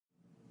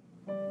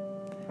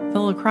The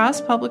La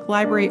Crosse Public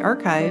Library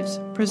Archives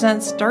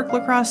presents Dark La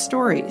Crosse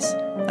Stories,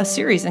 a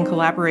series in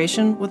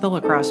collaboration with the La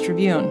Crosse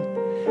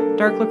Tribune.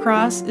 Dark La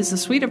Crosse is a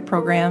suite of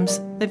programs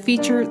that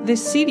feature the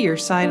seedier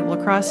side of La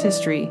Crosse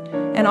history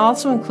and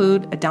also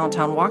include a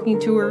downtown walking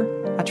tour,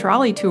 a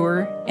trolley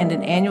tour, and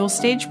an annual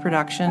stage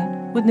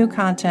production with new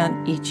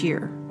content each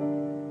year.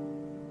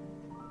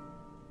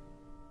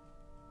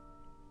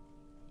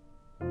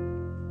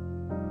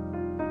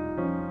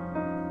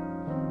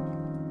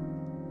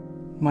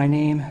 My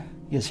name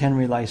is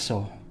Henry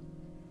Lyso,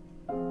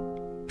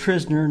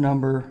 prisoner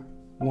number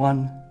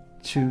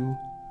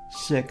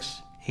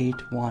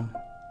 12681.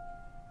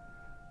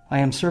 I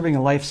am serving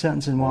a life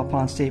sentence in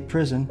Waupun State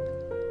Prison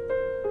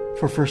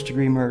for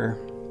first-degree murder.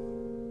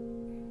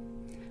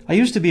 I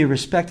used to be a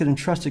respected and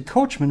trusted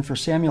coachman for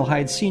Samuel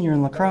Hyde Sr.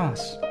 in La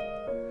Crosse.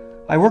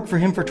 I worked for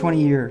him for 20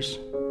 years.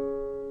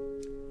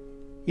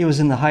 It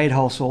was in the Hyde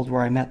household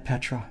where I met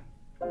Petra.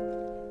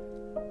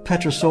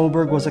 Petra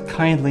Solberg was a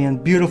kindly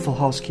and beautiful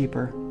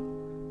housekeeper.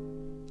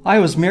 I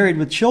was married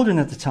with children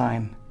at the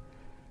time,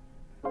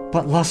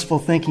 but lustful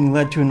thinking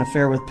led to an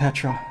affair with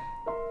Petra.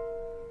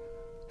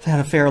 That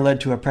affair led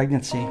to a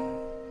pregnancy.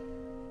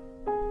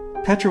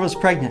 Petra was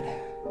pregnant,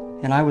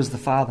 and I was the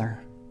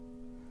father.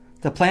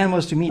 The plan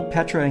was to meet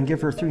Petra and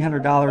give her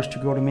 $300 to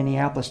go to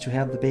Minneapolis to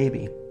have the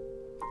baby.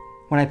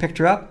 When I picked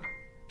her up,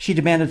 she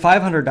demanded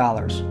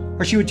 $500,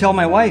 or she would tell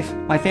my wife,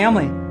 my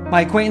family, my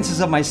acquaintances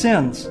of my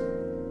sins.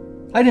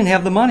 I didn't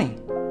have the money.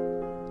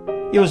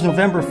 It was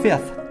November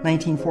 5th,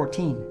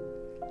 1914,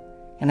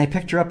 and I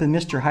picked her up in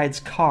Mr. Hyde's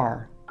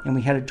car, and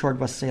we headed toward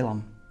West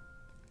Salem.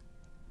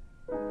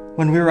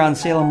 When we were on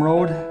Salem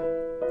Road,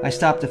 I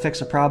stopped to fix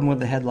a problem with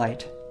the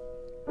headlight.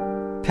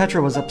 Petra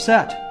was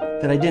upset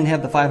that I didn't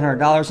have the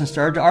 $500 and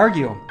started to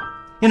argue.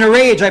 In a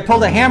rage, I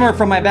pulled a hammer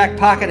from my back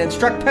pocket and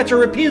struck Petra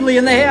repeatedly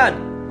in the head.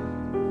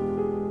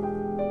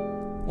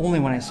 Only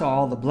when I saw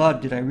all the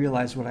blood did I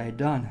realize what I had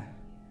done.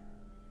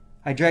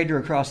 I dragged her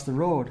across the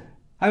road.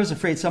 I was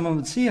afraid someone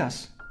would see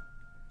us.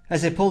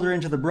 As I pulled her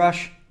into the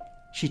brush,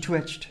 she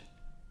twitched.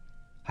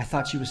 I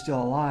thought she was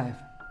still alive.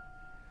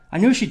 I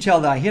knew she'd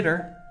tell that I hit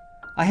her.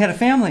 I had a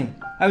family.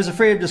 I was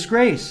afraid of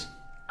disgrace.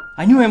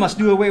 I knew I must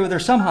do away with her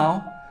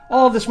somehow.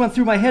 All of this went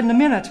through my head in a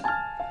minute.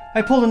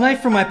 I pulled a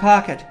knife from my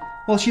pocket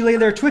while she lay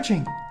there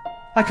twitching.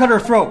 I cut her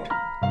throat.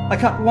 I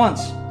cut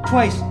once,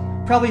 twice,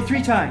 probably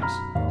 3 times.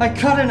 I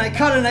cut and I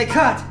cut and I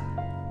cut.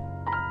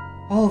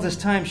 All this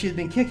time she had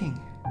been kicking.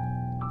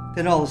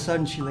 Then all of a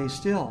sudden she lay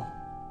still.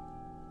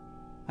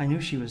 I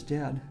knew she was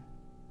dead.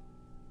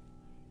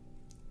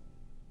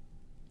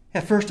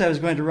 At first I was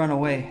going to run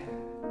away.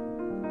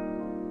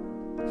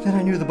 Then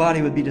I knew the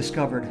body would be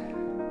discovered.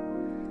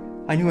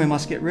 I knew I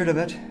must get rid of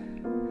it.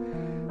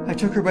 I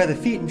took her by the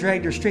feet and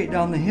dragged her straight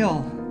down the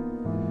hill.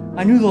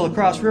 I knew the La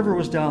Crosse River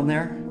was down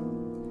there.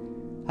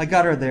 I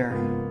got her there.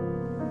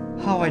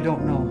 How, I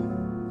don't know.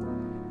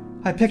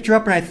 I picked her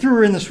up and I threw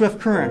her in the swift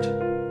current.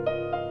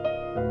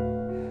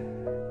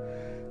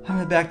 I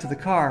went back to the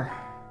car.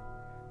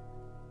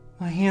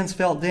 My hands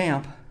felt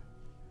damp.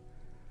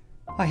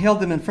 I held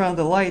them in front of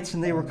the lights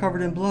and they were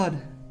covered in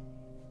blood.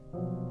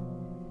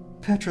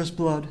 Petra's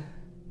blood.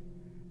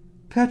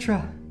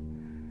 Petra,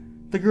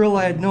 the girl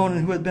I had known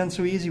and who had been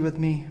so easy with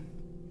me.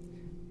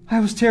 I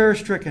was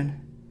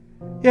terror-stricken.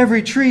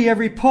 Every tree,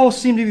 every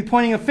post seemed to be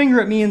pointing a finger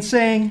at me and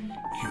saying,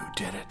 "You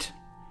did it.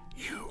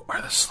 You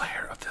are the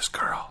slayer of this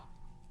girl."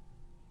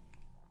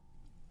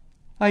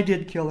 I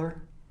did kill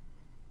her.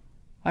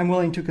 I'm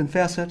willing to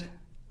confess it.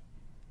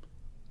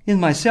 In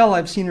my cell,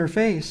 I've seen her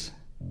face.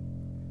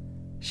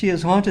 She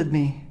has haunted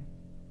me.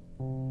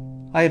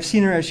 I have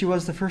seen her as she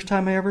was the first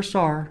time I ever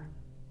saw her.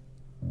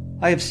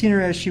 I have seen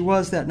her as she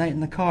was that night in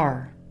the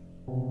car.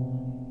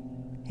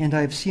 And I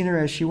have seen her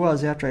as she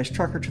was after I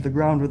struck her to the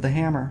ground with the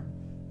hammer.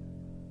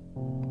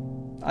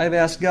 I have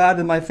asked God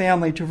and my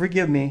family to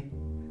forgive me,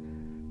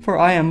 for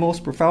I am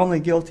most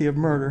profoundly guilty of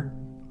murder.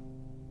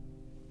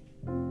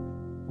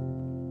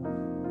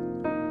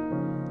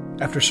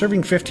 After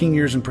serving 15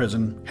 years in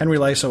prison, Henry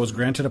Lyso was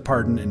granted a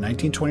pardon in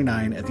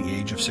 1929 at the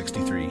age of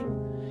 63.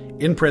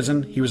 In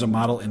prison, he was a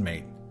model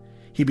inmate.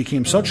 He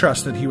became so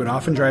trusted he would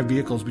often drive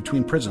vehicles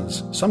between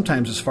prisons,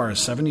 sometimes as far as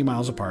 70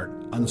 miles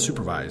apart,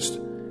 unsupervised.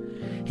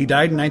 He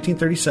died in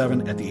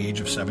 1937 at the age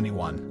of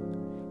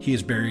 71. He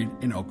is buried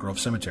in Oak Grove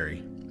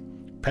Cemetery.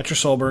 Petra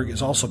Solberg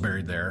is also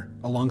buried there,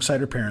 alongside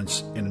her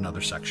parents in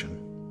another section.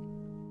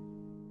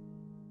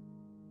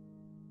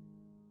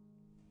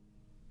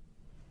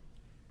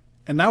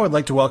 And now I'd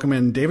like to welcome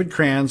in David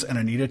Kranz and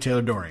Anita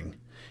Taylor-Doring.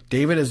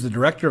 David is the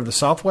director of the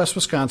Southwest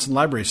Wisconsin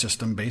Library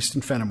System based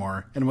in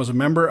Fenimore and was a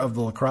member of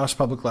the La Crosse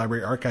Public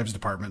Library Archives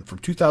Department from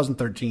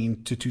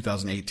 2013 to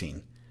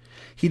 2018.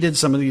 He did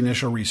some of the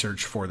initial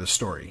research for this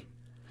story.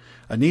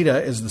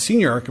 Anita is the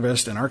senior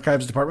archivist and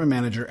archives department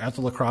manager at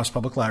the La Crosse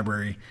Public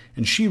Library,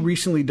 and she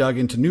recently dug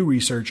into new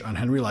research on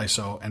Henry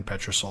Lyso and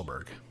Petra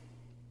Solberg.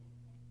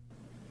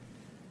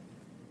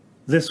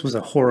 This was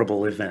a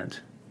horrible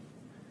event.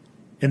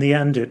 In the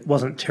end, it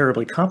wasn't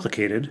terribly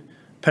complicated.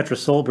 Petra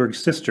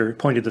Solberg's sister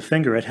pointed the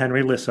finger at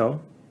Henry Lyso,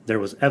 There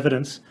was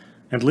evidence,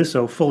 and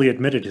Lissow fully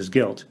admitted his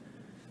guilt.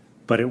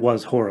 But it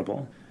was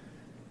horrible.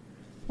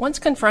 Once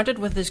confronted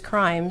with his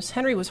crimes,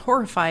 Henry was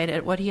horrified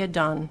at what he had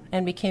done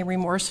and became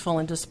remorseful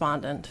and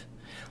despondent.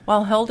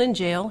 While held in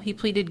jail, he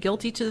pleaded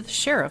guilty to the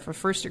sheriff of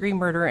first-degree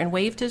murder and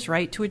waived his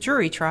right to a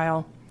jury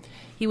trial.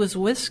 He was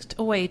whisked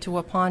away to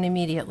Waupun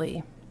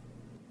immediately.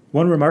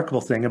 One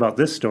remarkable thing about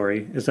this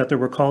story is that there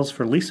were calls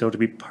for Lissow to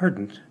be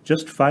pardoned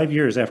just 5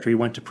 years after he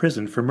went to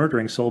prison for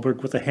murdering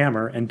Solberg with a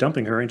hammer and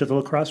dumping her into the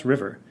La Crosse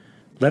River.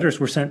 Letters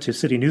were sent to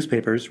city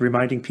newspapers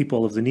reminding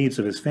people of the needs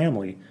of his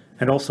family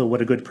and also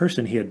what a good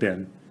person he had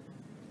been,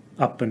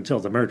 up until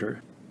the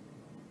murder.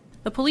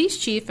 The police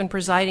chief and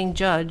presiding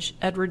judge,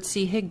 Edward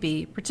C.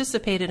 Higbee,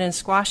 participated in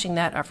squashing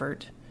that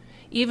effort.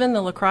 Even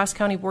the La Crosse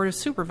County Board of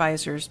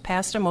Supervisors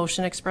passed a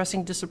motion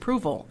expressing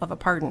disapproval of a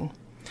pardon.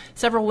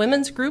 Several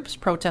women's groups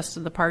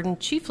protested the pardon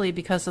chiefly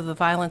because of the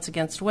violence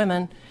against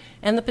women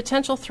and the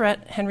potential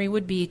threat Henry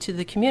would be to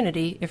the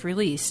community if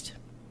released.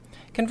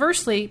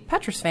 Conversely,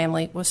 Petra's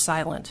family was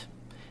silent.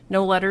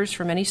 No letters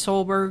from any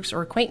Solbergs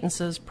or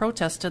acquaintances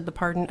protested the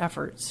pardon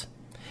efforts.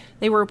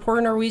 They were a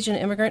poor Norwegian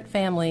immigrant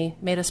family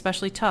made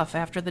especially tough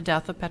after the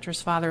death of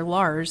Petra's father,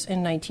 Lars,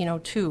 in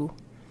 1902.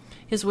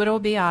 His widow,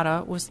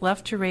 Beata, was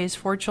left to raise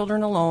 4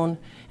 children alone,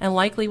 and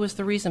likely was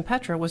the reason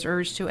Petra was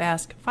urged to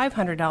ask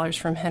 $500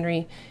 from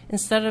Henry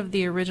instead of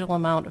the original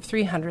amount of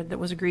 $300 that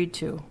was agreed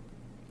to.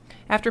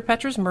 After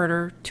Petra's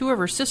murder, 2 of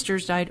her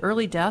sisters died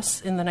early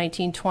deaths in the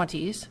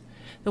 1920s.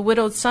 The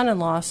widowed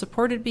son-in-law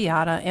supported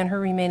Beata and her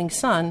remaining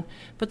son,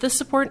 but this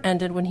support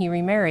ended when he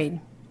remarried.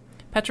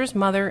 Petra's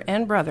mother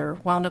and brother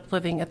wound up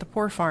living at the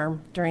poor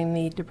farm during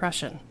the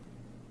Depression.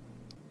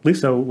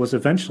 Lissow was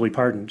eventually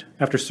pardoned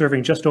after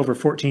serving just over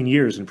 14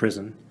 years in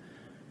prison.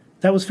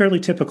 That was fairly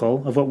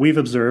typical of what we've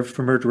observed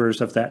for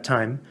murderers of that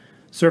time,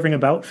 serving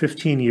about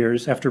 15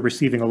 years after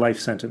receiving a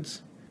life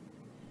sentence.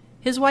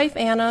 His wife,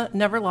 Anna,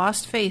 never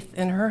lost faith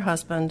in her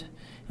husband,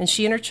 and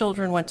she and her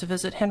children went to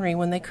visit Henry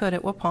when they could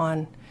at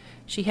Waupun.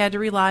 She had to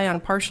rely on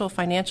partial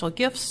financial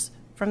gifts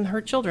from her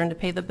children to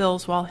pay the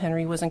bills while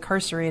Henry was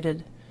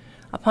incarcerated.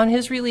 Upon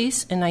his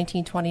release in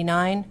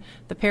 1929,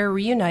 the pair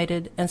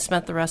reunited and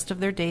spent the rest of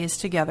their days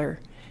together,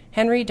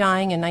 Henry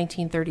dying in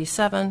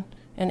 1937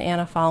 and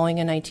Anna following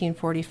in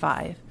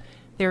 1945.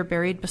 They are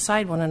buried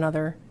beside one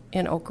another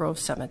in Oak Grove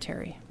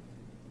Cemetery.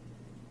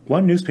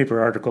 One newspaper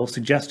article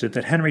suggested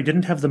that Henry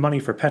didn't have the money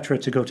for Petra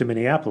to go to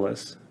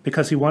Minneapolis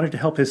because he wanted to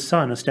help his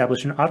son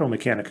establish an auto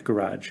mechanic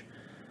garage.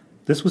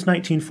 This was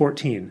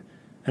 1914,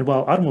 and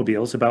while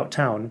automobiles about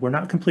town were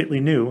not completely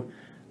new,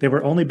 they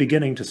were only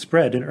beginning to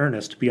spread in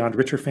earnest beyond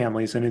richer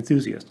families and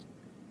enthusiasts.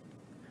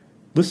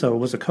 Lissow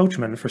was a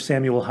coachman for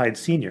Samuel Hyde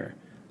Sr.,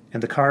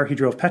 and the car he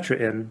drove Petra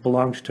in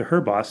belonged to her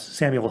boss,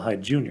 Samuel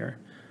Hyde Jr.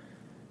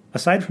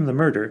 Aside from the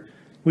murder,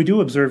 we do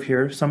observe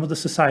here some of the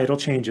societal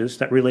changes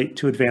that relate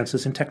to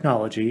advances in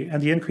technology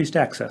and the increased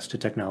access to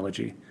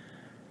technology.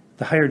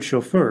 The hired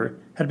chauffeur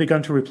had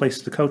begun to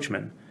replace the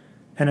coachman,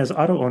 and as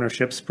auto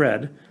ownership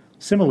spread,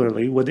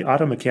 similarly would the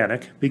auto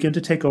mechanic begin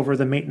to take over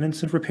the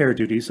maintenance and repair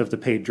duties of the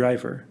paid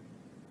driver.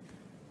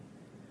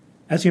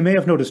 As you may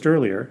have noticed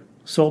earlier,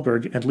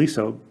 Solberg and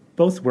Lissow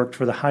both worked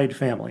for the Hyde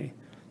family,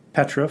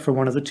 Petra for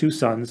one of the 2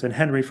 sons and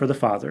Henry for the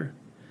father.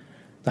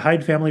 The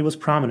Hyde family was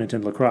prominent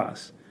in La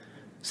Crosse.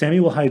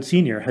 Samuel Hyde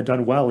Sr. had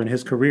done well in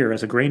his career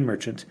as a grain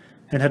merchant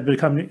and had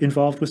become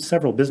involved with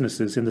several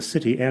businesses in the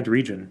city and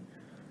region.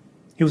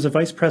 He was a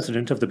vice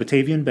president of the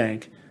Batavian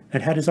Bank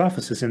and had his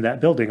offices in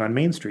that building on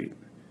Main Street.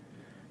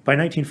 By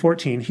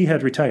 1914, he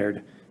had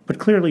retired, but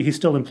clearly he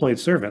still employed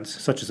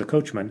servants, such as a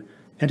coachman,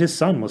 and his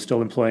son was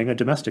still employing a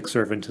domestic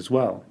servant as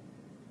well.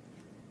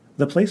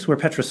 The place where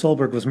Petra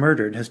Solberg was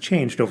murdered has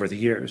changed over the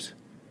years.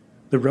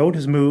 The road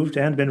has moved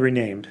and been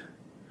renamed.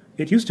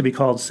 It used to be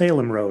called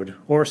Salem Road,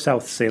 or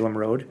South Salem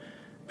Road,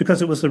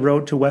 because it was the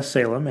road to West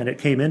Salem and it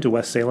came into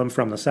West Salem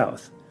from the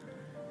south.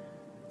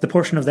 The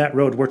portion of that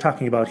road we're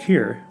talking about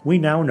here, we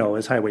now know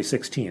as Highway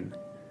 16.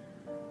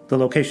 The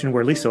location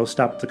where Lissow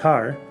stopped the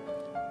car,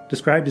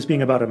 described as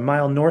being about a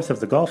mile north of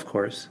the golf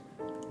course,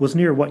 was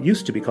near what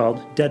used to be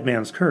called Dead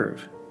Man's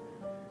Curve.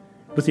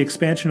 With the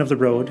expansion of the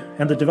road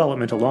and the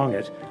development along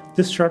it,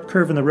 this sharp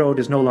curve in the road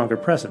is no longer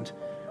present,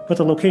 but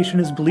the location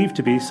is believed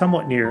to be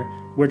somewhat near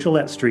where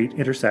Gillette Street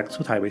intersects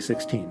with Highway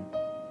 16.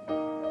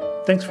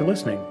 Thanks for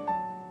listening.